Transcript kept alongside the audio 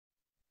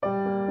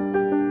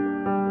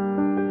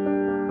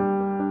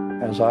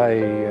As I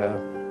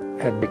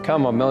had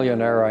become a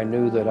millionaire, I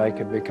knew that I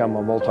could become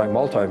a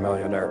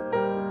multi-millionaire.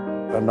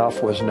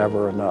 Enough was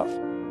never enough.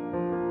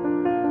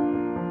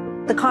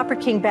 The Copper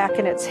King back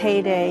in its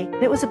heyday,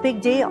 it was a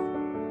big deal.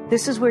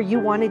 This is where you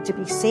wanted to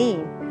be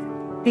seen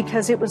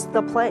because it was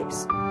the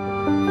place.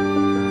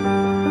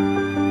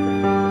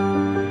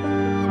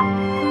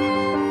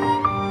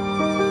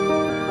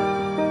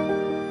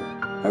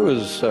 I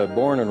was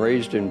born and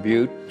raised in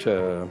Butte.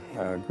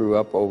 Grew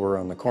up over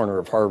on the corner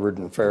of Harvard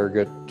and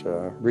Farragut.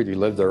 Really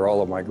lived there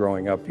all of my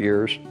growing up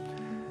years.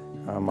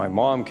 My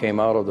mom came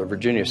out of the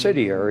Virginia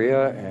City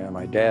area, and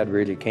my dad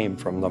really came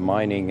from the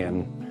mining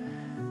and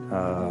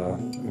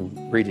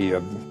really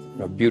a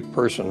Butte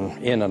person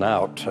in and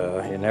out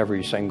in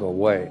every single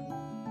way.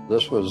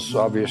 This was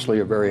obviously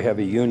a very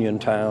heavy union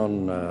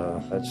town.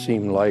 It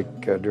seemed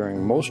like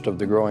during most of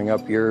the growing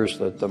up years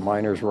that the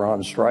miners were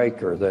on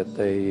strike or that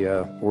they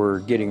were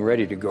getting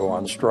ready to go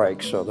on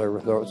strike. So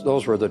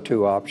those were the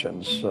two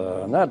options.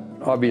 And that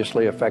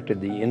obviously affected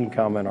the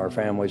income in our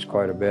families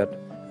quite a bit.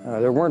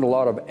 There weren't a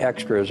lot of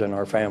extras in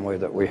our family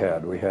that we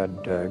had. We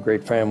had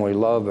great family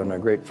love and a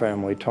great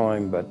family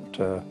time, but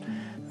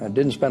I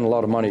didn't spend a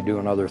lot of money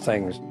doing other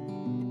things.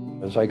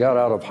 As I got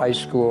out of high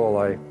school,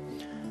 I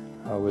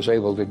was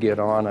able to get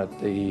on at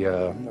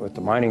with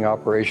the mining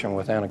operation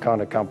with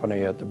Anaconda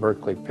Company at the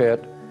Berkeley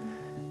Pit.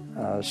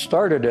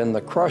 Started in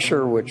the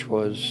crusher, which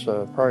was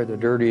probably the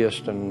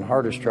dirtiest and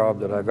hardest job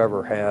that I've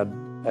ever had.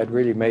 I'd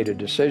really made a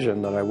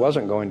decision that I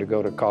wasn't going to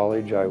go to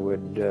college. I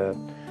would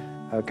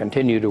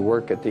continue to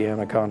work at the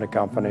Anaconda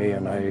Company,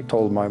 and I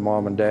told my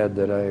mom and dad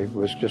that I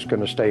was just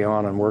going to stay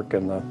on and work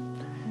in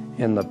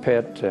the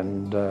pit.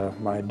 And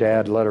my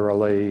dad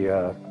literally,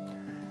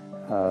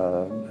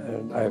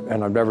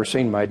 and I've never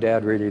seen my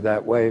dad really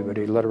that way, but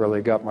he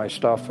literally got my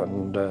stuff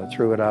and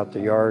threw it out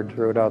the yard,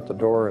 threw it out the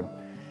door, and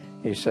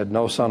he said,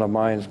 "No son of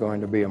mine is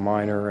going to be a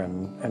miner,"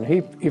 and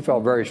he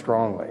felt very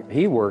strongly.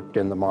 He worked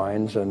in the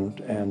mines,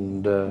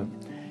 and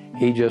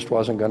he just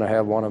wasn't going to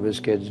have one of his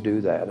kids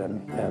do that,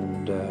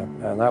 and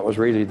that was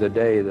really the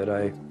day that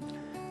I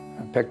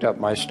picked up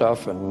my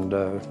stuff and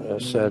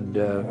said,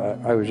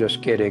 I was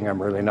just kidding, I'm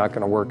really not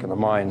going to work in the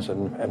mines,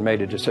 and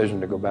made a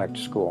decision to go back to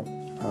school.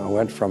 I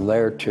went from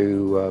there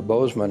to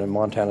Bozeman and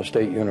Montana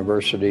State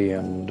University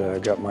and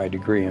got my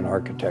degree in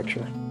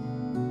architecture.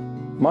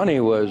 Money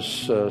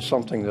was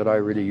something that I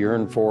really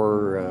yearned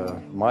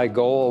for. My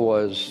goal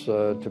was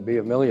to be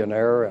a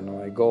millionaire, and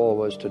my goal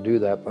was to do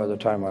that by the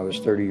time I was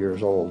 30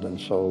 years old. And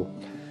so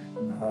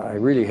I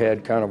really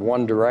had kind of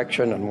one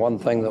direction and one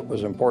thing that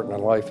was important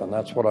in life, and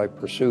that's what I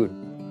pursued.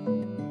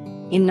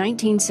 In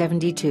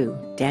 1972,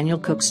 Daniel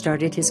Cook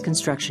started his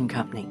construction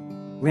company.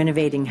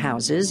 Renovating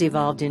houses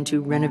evolved into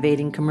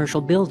renovating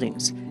commercial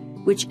buildings,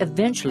 which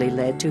eventually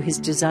led to his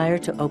desire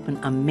to open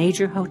a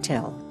major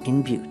hotel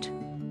in Butte.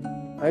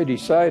 I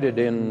decided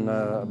in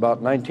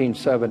about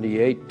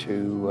 1978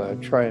 to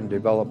try and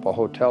develop a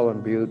hotel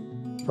in Butte.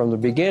 From the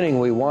beginning,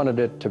 we wanted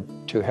it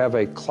to have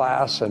a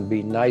class and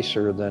be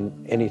nicer than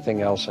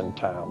anything else in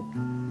town.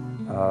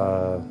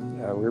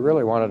 We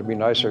really wanted to be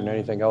nicer than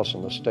anything else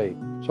in the state.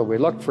 So we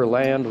looked for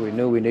land. We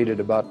knew we needed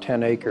about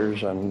 10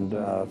 acres and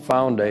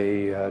found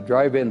a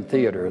drive-in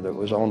theater that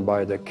was owned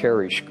by the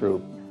Carish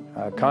Group.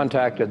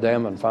 Contacted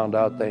them and found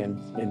out they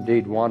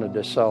indeed wanted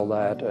to sell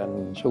that,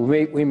 and so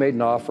we made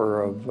an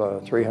offer of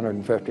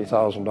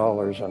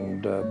 $350,000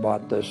 and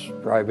bought this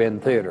drive-in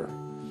theater.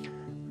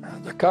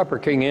 The Copper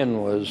King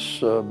Inn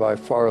was by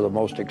far the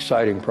most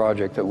exciting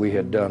project that we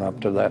had done up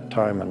to that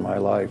time in my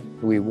life.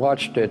 We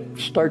watched it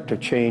start to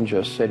change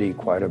a city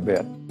quite a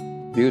bit.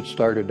 Butte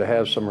started to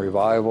have some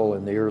revival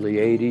in the early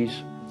 80s.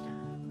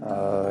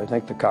 I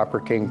think the Copper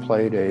King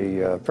played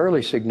a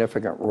fairly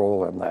significant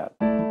role in that.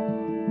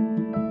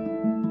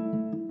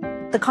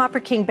 The Copper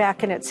King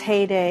back in its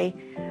heyday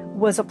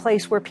was a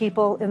place where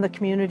people in the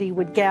community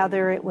would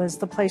gather. It was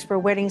the place where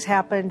weddings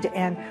happened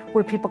and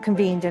where people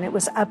convened, and it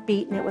was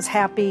upbeat and it was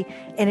happy,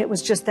 and it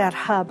was just that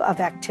hub of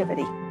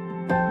activity.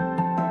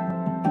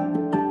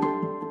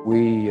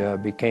 We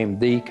became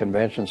the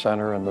convention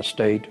center in the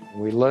state.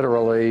 We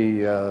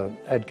literally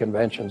had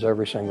conventions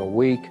every single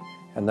week,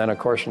 and then of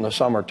course in the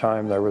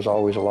summertime there was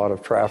always a lot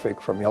of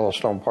traffic from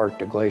Yellowstone Park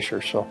to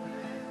Glacier. So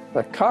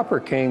the Copper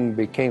King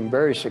became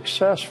very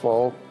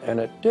successful, and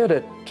it did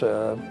it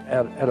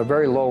at a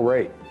very low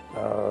rate.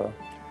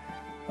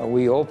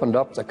 We opened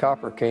up the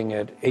Copper King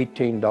at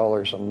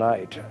 $18 a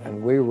night,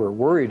 and we were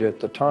worried at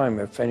the time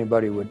if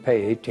anybody would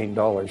pay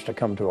 $18 to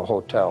come to a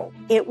hotel.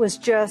 It was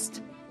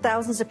just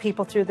thousands of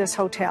people through this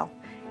hotel,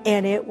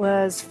 and it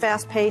was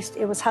fast-paced,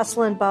 it was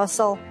hustle and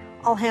bustle,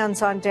 all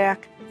hands on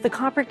deck. The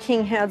Copper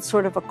King had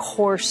sort of a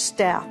core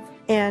staff,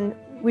 and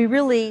we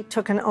really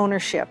took an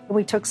ownership.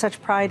 We took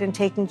such pride in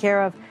taking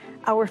care of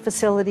our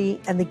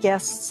facility and the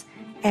guests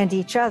and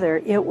each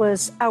other. It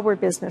was our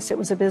business. It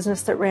was a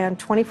business that ran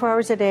 24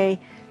 hours a day,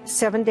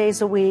 7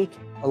 days a week.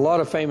 A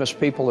lot of famous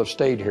people have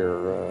stayed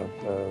here.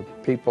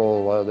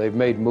 They've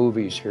made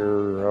movies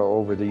here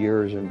over the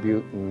years in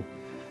Butte,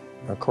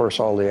 Of course,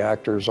 all the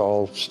actors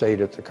all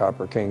stayed at the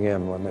Copper King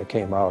Inn when they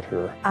came out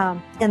here.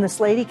 And this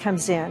lady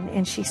comes in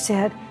and she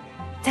said,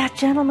 "That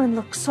gentleman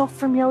looks so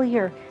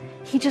familiar.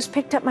 He just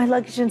picked up my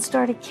luggage and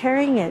started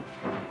carrying it.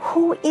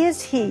 Who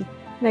is he?"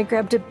 And I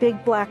grabbed a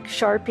big black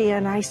Sharpie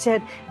and I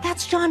said,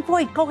 "That's John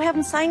Voight. Go have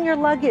him sign your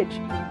luggage."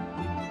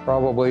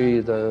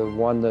 Probably the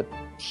one that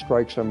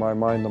strikes in my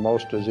mind the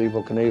most is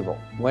Evel Knievel.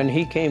 When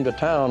he came to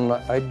town,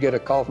 I'd get a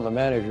call from the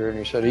manager and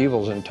he said,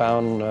 "Evel's in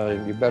town,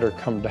 you better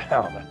come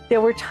down."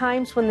 There were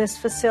times when this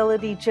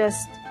facility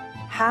just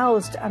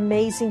housed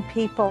amazing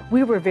people.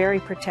 We were very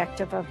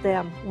protective of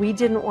them. We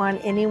didn't want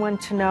anyone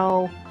to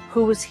know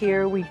who was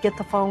here. We'd get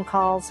the phone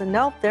calls and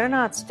nope, they're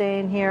not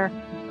staying here.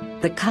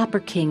 The Copper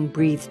King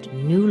breathed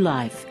new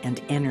life and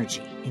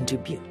energy into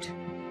Butte.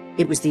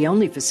 It was the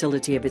only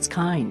facility of its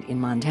kind in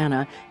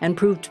Montana and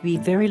proved to be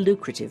very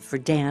lucrative for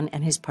Dan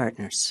and his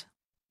partners.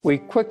 We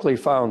quickly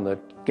found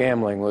that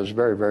gambling was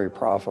very, very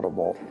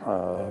profitable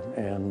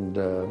and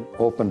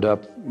opened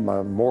up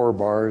more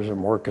bars and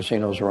more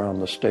casinos around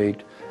the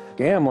state.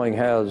 Gambling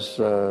has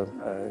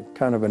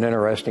kind of an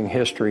interesting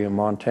history in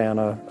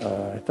Montana.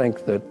 I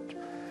think that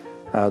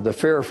the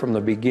fear from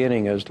the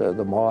beginning is that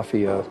the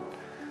mafia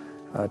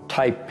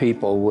type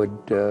people would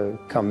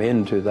come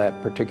into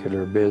that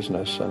particular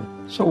business. And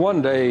so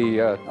one day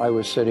I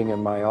was sitting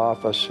in my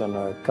office and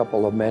a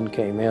couple of men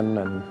came in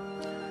and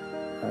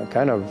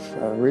kind of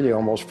really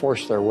almost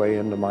forced their way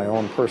into my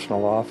own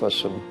personal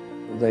office, and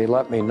they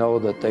let me know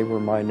that they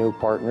were my new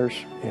partners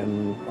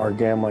in our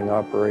gambling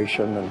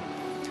operation,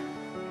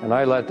 and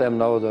I let them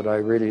know that I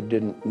really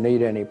didn't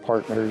need any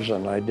partners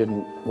and I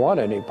didn't want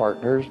any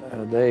partners.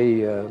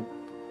 They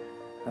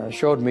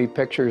showed me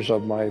pictures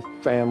of my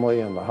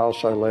family and the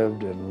house I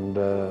lived, and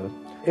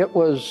it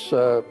was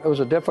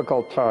a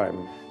difficult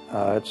time.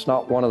 It's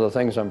not one of the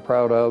things I'm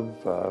proud of.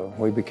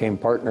 We became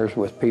partners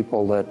with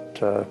people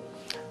that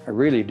I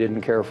really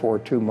didn't care for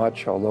too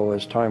much, although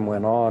as time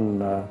went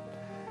on,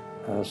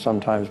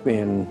 sometimes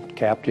being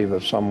captive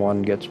of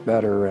someone gets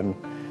better,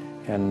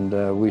 and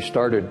we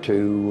started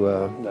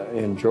to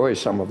enjoy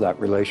some of that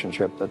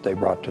relationship that they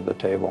brought to the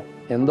table.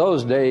 In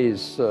those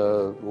days,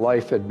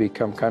 life had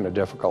become kind of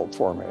difficult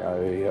for me.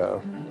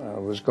 I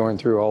was going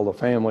through all the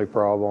family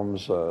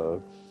problems,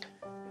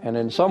 and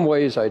in some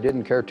ways I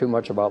didn't care too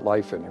much about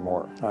life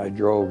anymore. I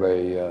drove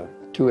a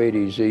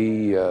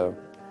 280Z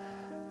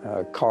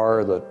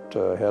car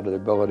that had the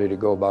ability to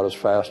go about as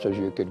fast as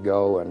you could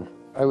go, and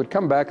I would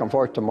come back and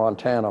forth to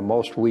Montana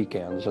most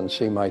weekends and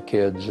see my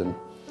kids, and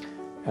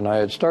I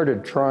had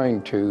started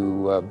trying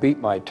to beat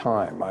my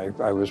time.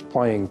 I was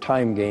playing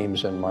time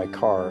games in my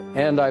car,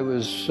 and I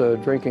was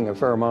drinking a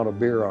fair amount of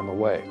beer on the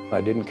way.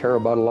 I didn't care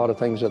about a lot of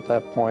things at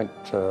that point.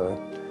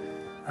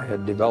 I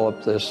had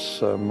developed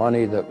this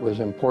money that was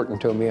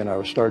important to me, and I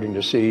was starting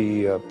to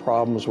see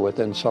problems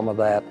within some of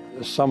that.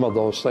 Some of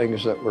those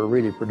things that were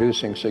really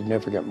producing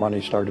significant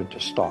money started to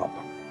stop.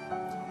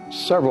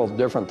 Several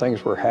different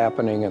things were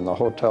happening in the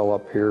hotel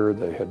up here.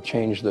 They had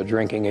changed the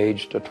drinking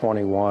age to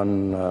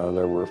 21.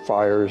 There were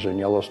fires in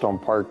Yellowstone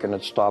Park, and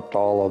it stopped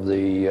all of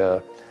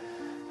the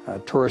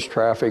tourist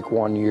traffic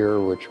one year,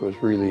 which was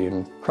really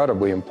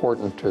incredibly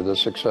important to the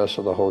success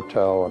of the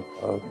hotel.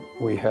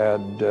 We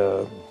had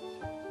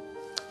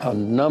a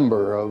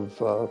number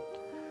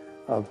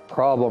of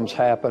problems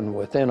happen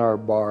within our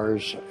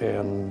bars,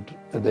 and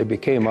they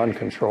became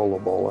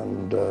uncontrollable.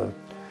 And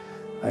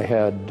I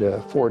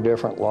had 4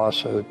 different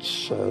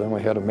lawsuits. Then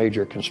we had a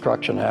major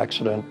construction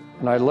accident,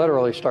 and I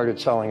literally started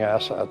selling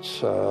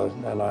assets,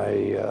 and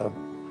I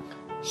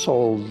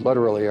sold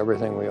literally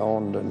everything we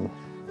owned, and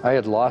I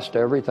had lost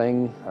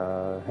everything,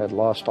 had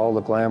lost all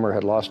the glamour,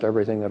 had lost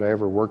everything that I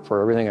ever worked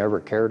for, everything I ever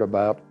cared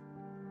about.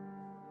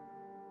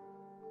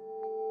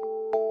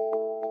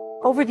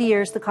 Over the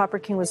years, the Copper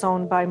King was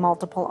owned by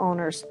multiple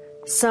owners,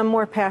 some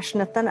more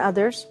passionate than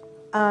others,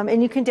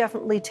 and you can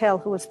definitely tell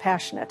who was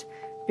passionate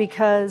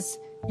because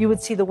you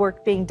would see the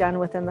work being done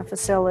within the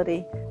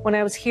facility. When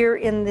I was here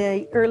in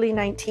the early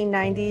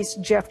 1990s,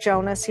 Jeff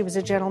Jonas, he was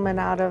a gentleman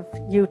out of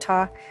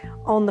Utah,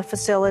 owned the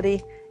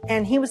facility,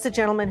 and he was the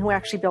gentleman who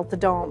actually built the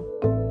dome.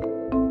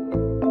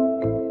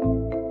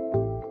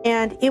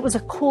 And it was a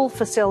cool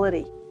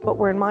facility, but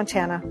we're in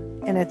Montana,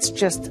 and it's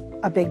just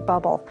a big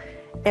bubble.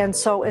 And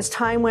so as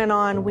time went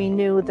on, we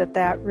knew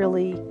that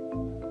really,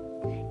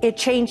 it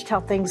changed how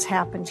things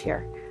happened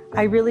here.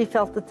 I really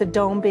felt that the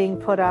dome being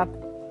put up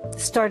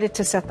started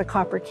to set the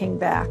Copper King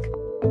back.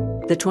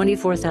 The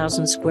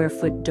 24,000 square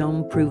foot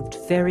dome proved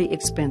very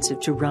expensive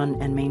to run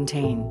and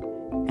maintain,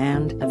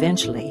 and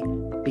eventually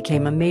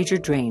became a major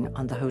drain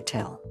on the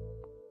hotel.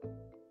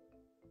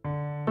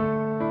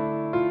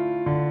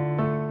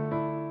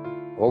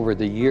 Over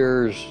the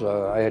years,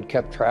 I had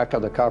kept track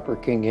of the Copper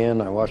King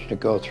Inn. I watched it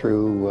go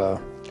through,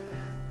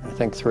 I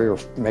think 3 or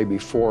maybe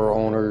 4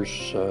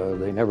 owners.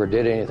 They never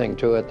did anything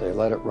to it. They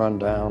let it run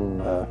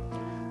down.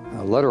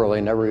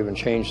 Literally never even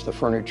changed the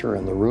furniture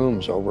in the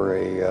rooms over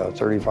a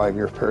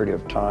 35-year period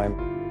of time.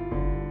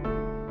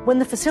 When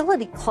the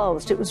facility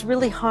closed, it was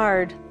really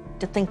hard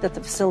to think that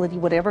the facility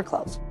would ever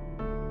close.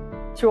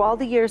 Through all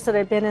the years that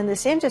I've been in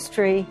this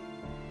industry,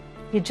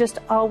 you just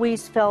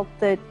always felt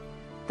that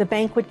the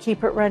bank would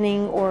keep it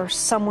running or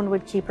someone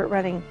would keep it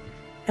running.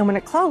 And when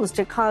it closed,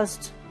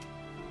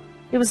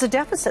 it was a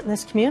deficit in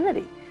this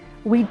community.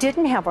 We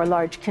didn't have our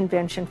large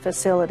convention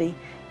facility.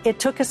 It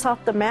took us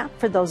off the map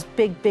for those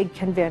big, big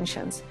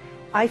conventions.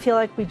 I feel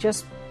like we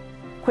just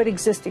quit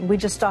existing. We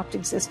just stopped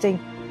existing.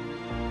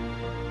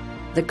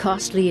 The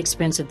costly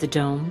expense of the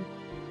Dome,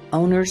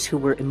 owners who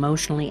were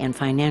emotionally and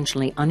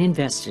financially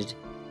uninvested,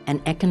 and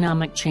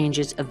economic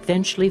changes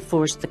eventually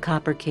forced the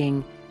Copper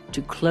King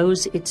to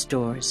close its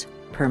doors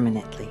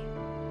permanently.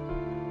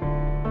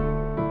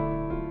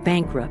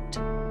 Bankrupt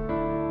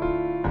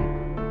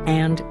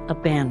and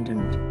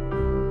abandoned,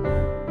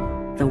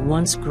 the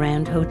once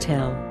grand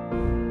hotel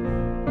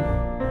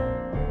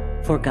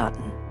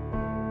forgotten.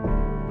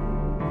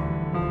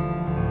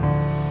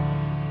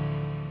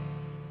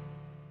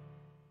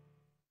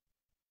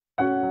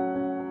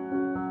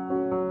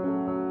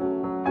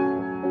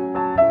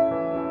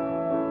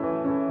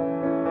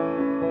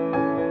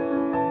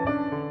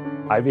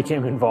 I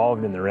became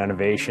involved in the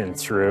renovation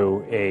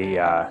through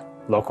a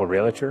local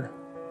realtor,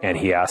 and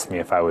he asked me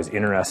if I was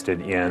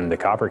interested in the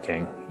Copper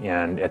King.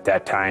 And at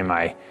that time,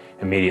 I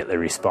immediately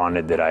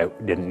responded that I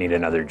didn't need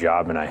another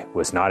job and I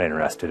was not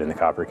interested in the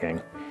Copper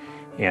King.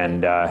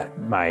 And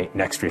my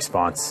next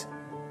response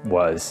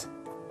was,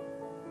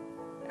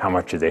 how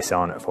much are they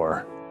selling it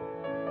for?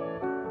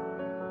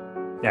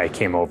 I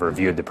came over,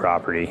 viewed the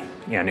property,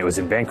 and it was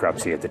in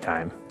bankruptcy at the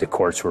time. The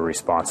courts were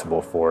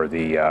responsible for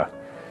the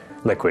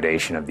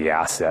liquidation of the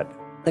asset.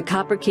 The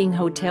Copper King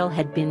Hotel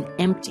had been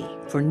empty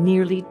for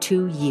nearly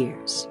 2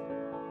 years.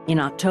 In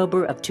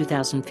October of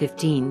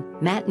 2015,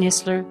 Matt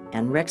Nisler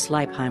and Rex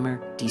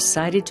Leipheimer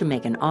decided to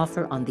make an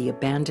offer on the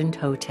abandoned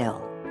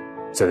hotel.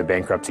 So the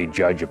bankruptcy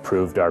judge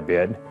approved our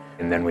bid,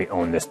 and then we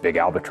owned this big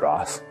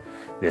albatross,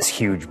 this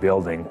huge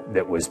building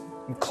that was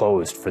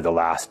closed for the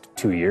last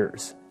 2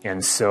 years.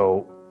 And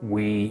so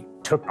we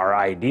took our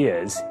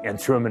ideas and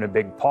threw them in a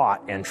big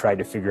pot and tried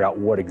to figure out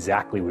what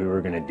exactly we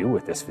were going to do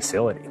with this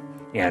facility.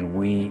 And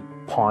we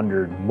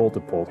pondered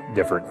multiple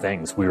different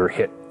things. We were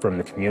hit from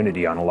the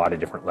community on a lot of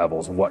different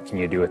levels. What can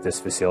you do with this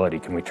facility?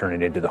 Can we turn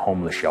it into the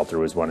homeless shelter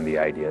was one of the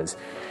ideas.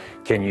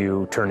 Can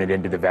you turn it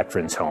into the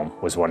veterans home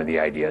was one of the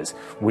ideas.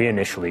 We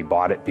initially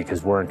bought it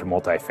because we're into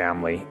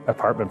multifamily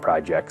apartment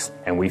projects,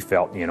 and we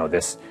felt,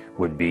 this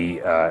would be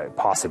a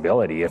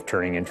possibility of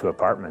turning into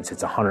apartments.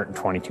 It's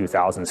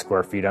 122,000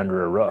 square feet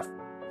under a roof,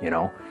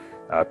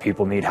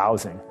 people need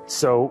housing.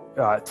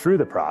 So through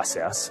the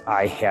process,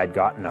 I had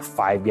gotten a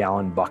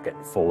 5-gallon bucket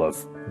full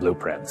of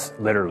blueprints,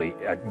 literally,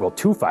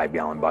 2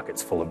 5-gallon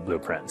buckets full of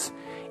blueprints.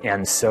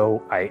 And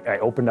so I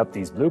opened up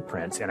these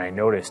blueprints and I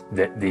noticed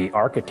that the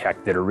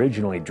architect that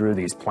originally drew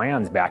these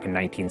plans back in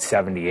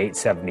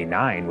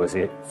 1978-79 was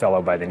a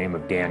fellow by the name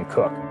of Dan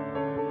Cook.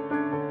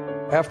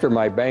 After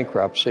my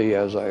bankruptcy,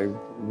 as I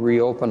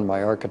reopened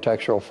my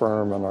architectural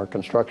firm and our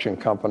construction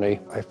company,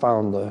 I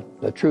found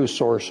the true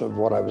source of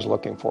what I was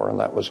looking for, and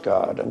that was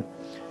God.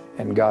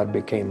 And God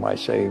became my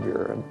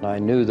Savior. And I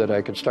knew that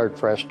I could start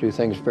fresh, do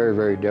things very,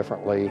 very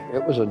differently.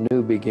 It was a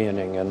new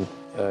beginning, and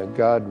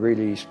God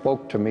really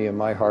spoke to me in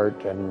my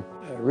heart and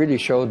really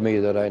showed me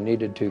that I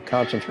needed to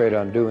concentrate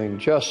on doing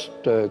just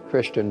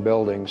Christian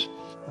buildings.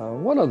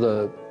 One of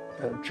the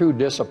true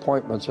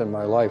disappointments in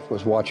my life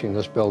was watching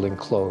this building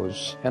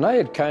close. And I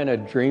had kind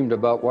of dreamed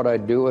about what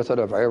I'd do with it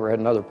if I ever had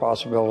another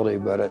possibility,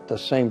 but at the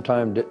same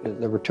time,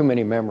 there were too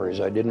many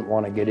memories. I didn't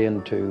want to get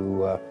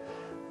into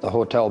the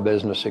hotel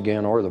business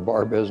again or the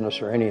bar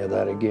business or any of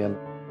that again.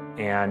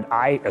 And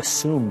I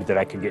assumed that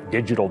I could get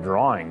digital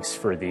drawings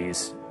for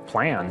these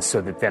plans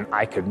so that then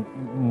I could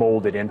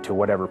mold it into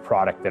whatever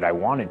product that I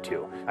wanted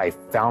to. I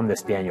found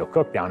this Daniel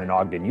Cook down in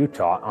Ogden,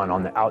 Utah, and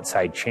on the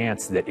outside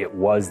chance that it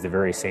was the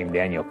very same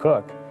Daniel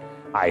Cook,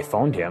 I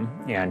phoned him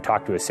and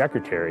talked to his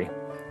secretary,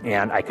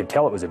 and I could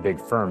tell it was a big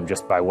firm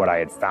just by what I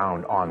had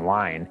found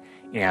online,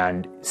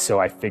 and so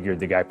I figured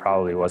the guy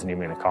probably wasn't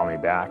even going to call me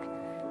back.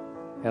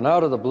 And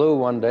out of the blue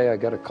one day I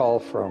got a call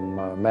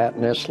from Matt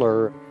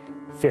Nisler.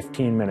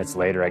 15 minutes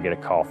later I get a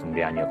call from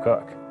Daniel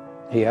Cook.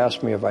 He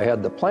asked me if I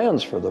had the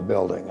plans for the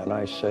building, and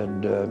I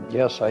said,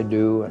 yes, I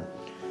do. And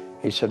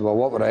he said, well,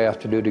 what would I have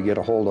to do to get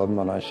a hold of them?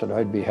 And I said,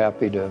 I'd be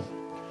happy to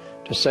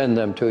send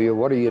them to you.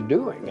 What are you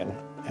doing?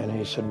 And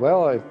he said,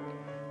 well, I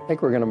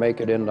think we're going to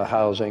make it into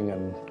housing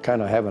and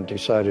kind of haven't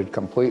decided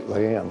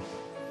completely. And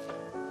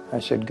I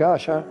said,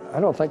 gosh, I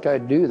don't think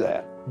I'd do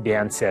that.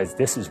 Dan says,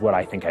 this is what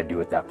I think I'd do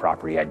with that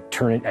property. I'd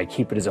turn it, I'd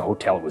keep it as a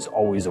hotel. It was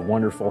always a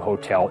wonderful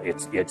hotel.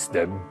 It's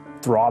the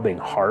throbbing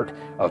heart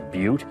of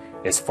Butte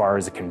as far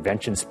as a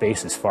convention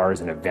space, as far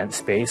as an event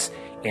space,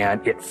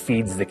 and it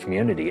feeds the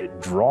community. It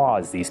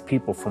draws these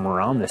people from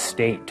around the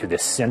state to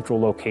this central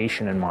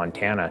location in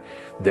Montana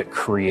that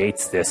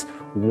creates this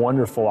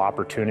wonderful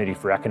opportunity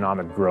for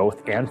economic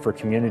growth and for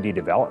community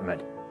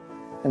development.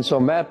 And so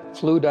Matt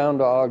flew down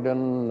to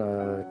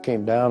Ogden,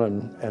 came down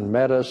and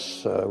met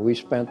us. We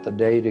spent the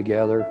day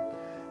together,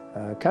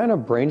 kind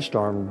of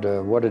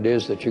brainstormed what it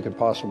is that you could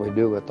possibly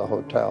do at the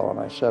hotel. And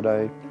I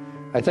said,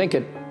 I think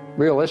it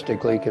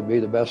realistically could be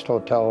the best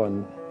hotel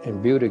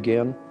in Butte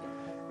again.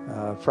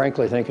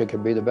 Frankly, I think it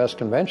could be the best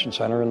convention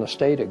center in the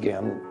state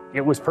again.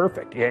 It was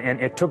perfect, and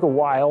it took a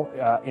while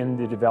in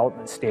the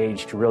development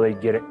stage to really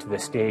get it to the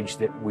stage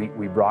that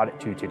we brought it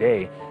to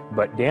today.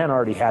 But Dan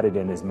already had it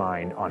in his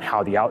mind on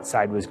how the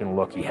outside was going to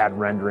look. He had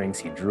renderings,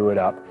 he drew it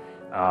up,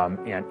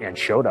 and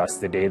showed us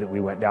the day that we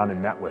went down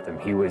and met with him.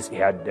 He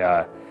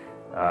had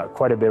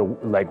quite a bit of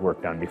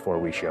legwork done before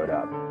we showed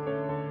up.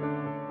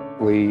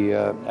 We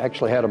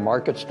actually had a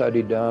market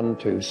study done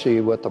to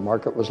see what the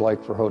market was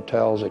like for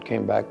hotels. It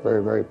came back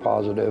very, very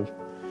positive.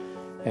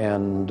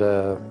 And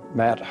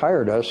Matt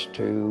hired us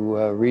to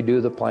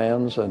redo the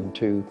plans and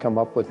to come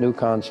up with new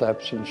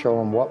concepts and show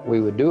them what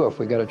we would do if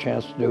we got a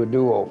chance to do a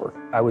do-over.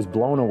 I was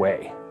blown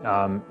away.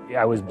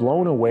 I was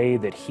blown away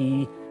that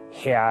he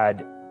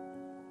had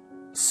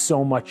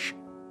so much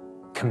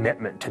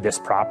commitment to this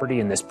property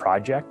and this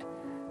project.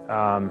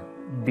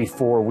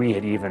 Before we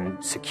had even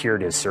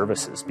secured his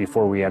services,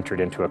 before we entered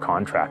into a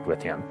contract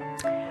with him.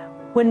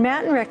 When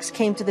Matt and Rex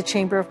came to the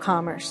Chamber of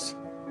Commerce,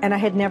 and I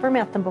had never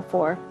met them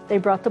before, they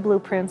brought the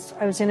blueprints,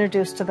 I was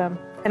introduced to them,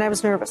 and I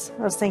was nervous.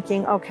 I was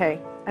thinking,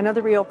 okay,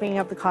 another reopening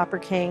of the Copper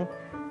King.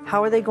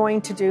 How are they going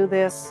to do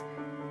this?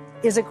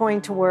 Is it going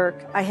to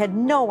work? I had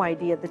no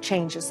idea the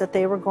changes that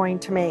they were going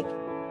to make.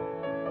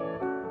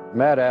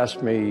 Matt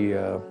asked me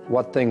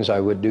what things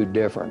I would do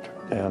different,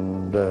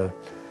 and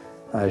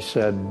I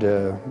said,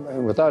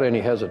 without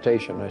any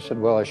hesitation, I said,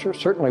 well, I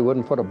certainly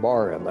wouldn't put a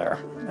bar in there,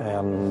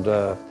 and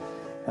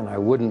I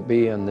wouldn't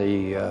be in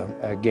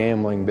the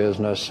gambling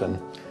business,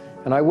 and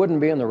I wouldn't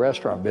be in the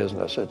restaurant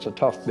business. It's a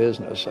tough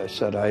business. I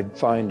said I'd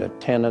find a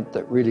tenant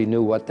that really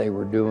knew what they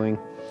were doing,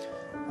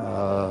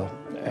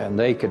 and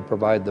they could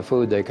provide the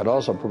food. They could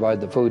also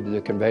provide the food to the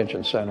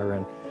convention center,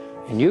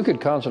 and you could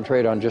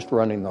concentrate on just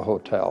running the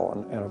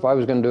hotel. And if I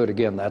was going to do it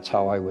again, that's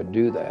how I would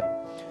do that.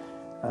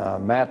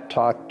 Matt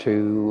talked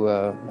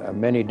to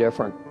many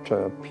different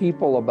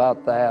people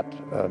about that,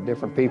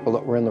 different people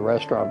that were in the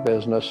restaurant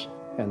business,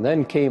 and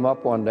then came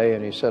up one day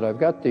and he said, I've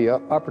got the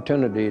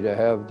opportunity to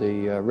have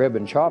the Rib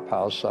and Chop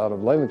House out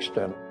of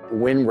Livingston.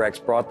 When Rex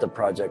brought the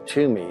project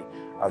to me,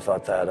 I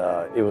thought that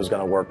it was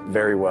going to work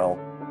very well.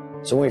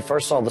 So when we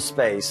first saw the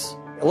space,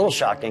 a little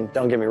shocking,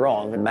 don't get me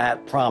wrong, and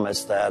Matt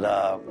promised that,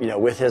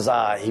 with his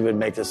eye, he would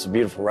make this a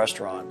beautiful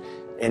restaurant,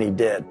 and he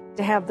did.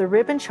 To have the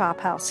Rib and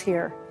Chop House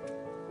here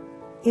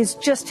is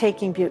just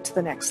taking Butte to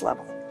the next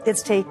level.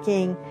 It's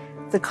taking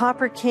the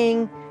Copper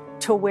King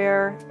to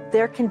where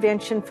their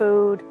convention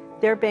food,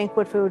 their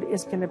banquet food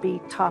is going to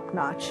be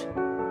top-notch.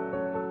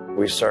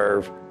 We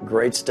serve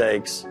great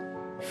steaks,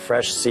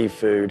 fresh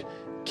seafood,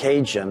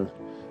 Cajun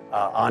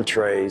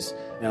entrees,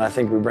 and I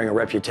think we bring a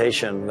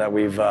reputation that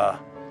we've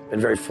been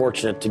very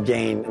fortunate to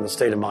gain in the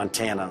state of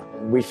Montana.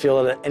 We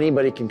feel that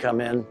anybody can come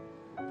in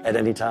at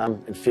any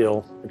time and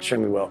feel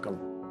extremely welcome.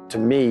 To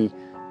me,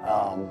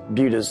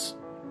 Butte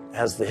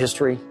has the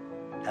history,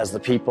 has the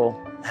people,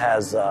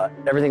 has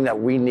everything that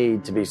we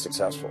need to be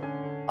successful.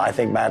 I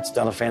think Matt's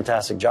done a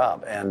fantastic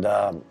job, and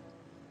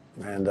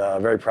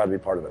very proud to be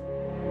part of it.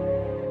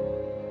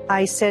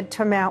 I said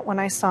to Matt when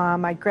I saw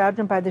him, I grabbed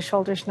him by the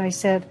shoulders and I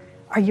said,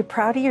 are you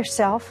proud of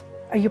yourself?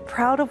 Are you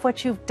proud of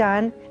what you've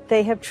done?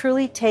 They have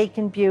truly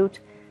taken Butte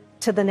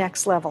to the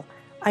next level.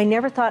 I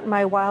never thought in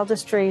my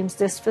wildest dreams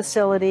this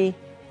facility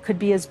could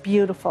be as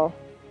beautiful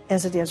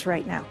as it is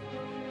right now.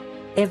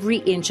 Every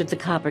inch of the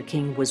Copper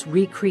King was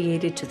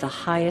recreated to the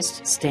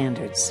highest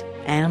standards.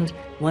 And,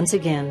 once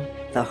again,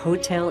 the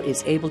hotel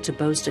is able to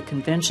boast a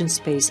convention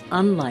space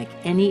unlike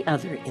any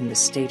other in the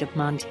state of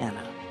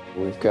Montana.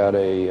 We've got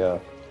a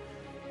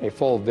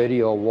full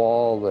video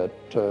wall that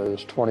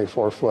is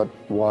 24 foot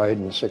wide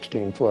and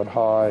 16 foot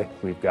high.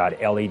 We've got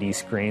LED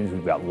screens,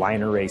 we've got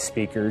line array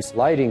speakers.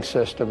 Lighting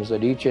systems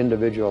that each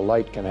individual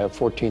light can have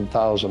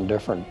 14,000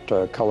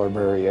 different color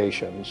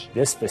variations.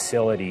 This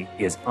facility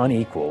is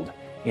unequaled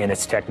in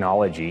its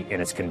technology, in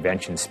its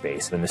convention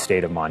space in the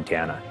state of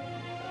Montana.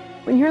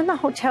 When you're in the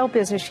hotel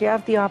business, you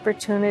have the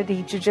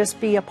opportunity to just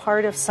be a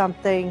part of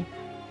something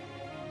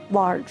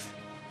large.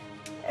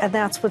 And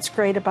that's what's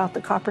great about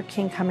the Copper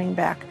King coming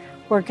back.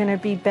 We're going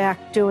to be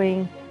back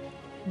doing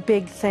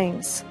big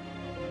things.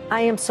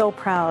 I am so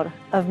proud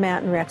of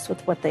Matt and Rex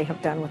with what they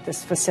have done with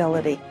this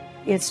facility.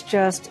 It's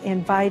just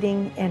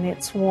inviting and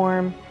it's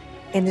warm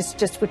and it's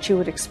just what you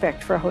would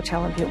expect for a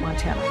hotel in Butte,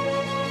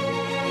 Montana.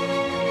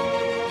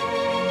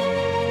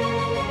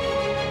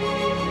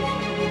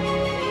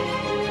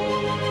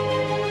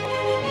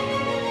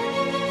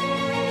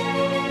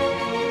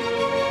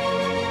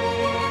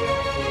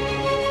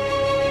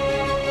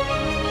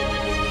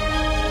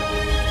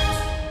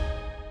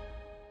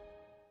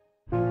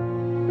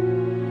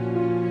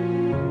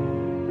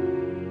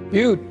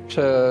 Butte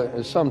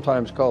is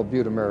sometimes called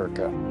Butte,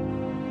 America.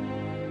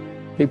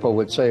 People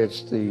would say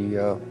it's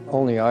the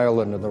only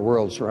island in the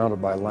world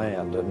surrounded by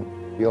land,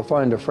 and you'll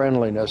find a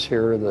friendliness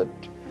here that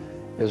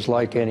is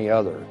like any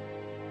other.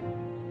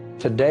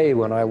 Today,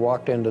 when I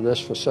walked into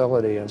this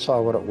facility and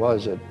saw what it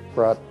was, it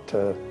brought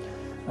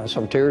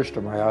some tears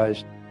to my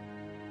eyes.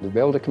 To be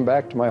able to come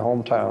back to my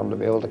hometown, to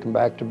be able to come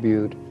back to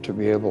Butte, to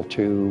be able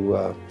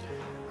to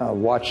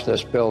watch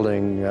this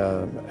building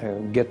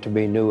get to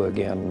be new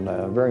again,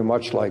 very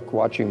much like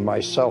watching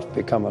myself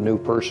become a new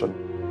person.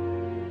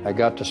 I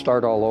got to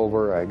start all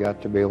over. I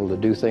got to be able to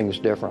do things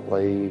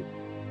differently.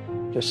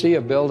 To see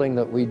a building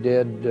that we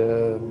did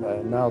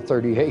now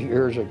 38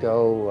 years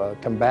ago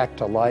come back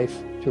to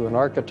life, to an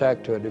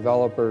architect, to a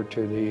developer,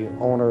 to the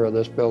owner of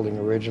this building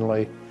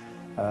originally,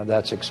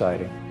 that's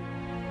exciting.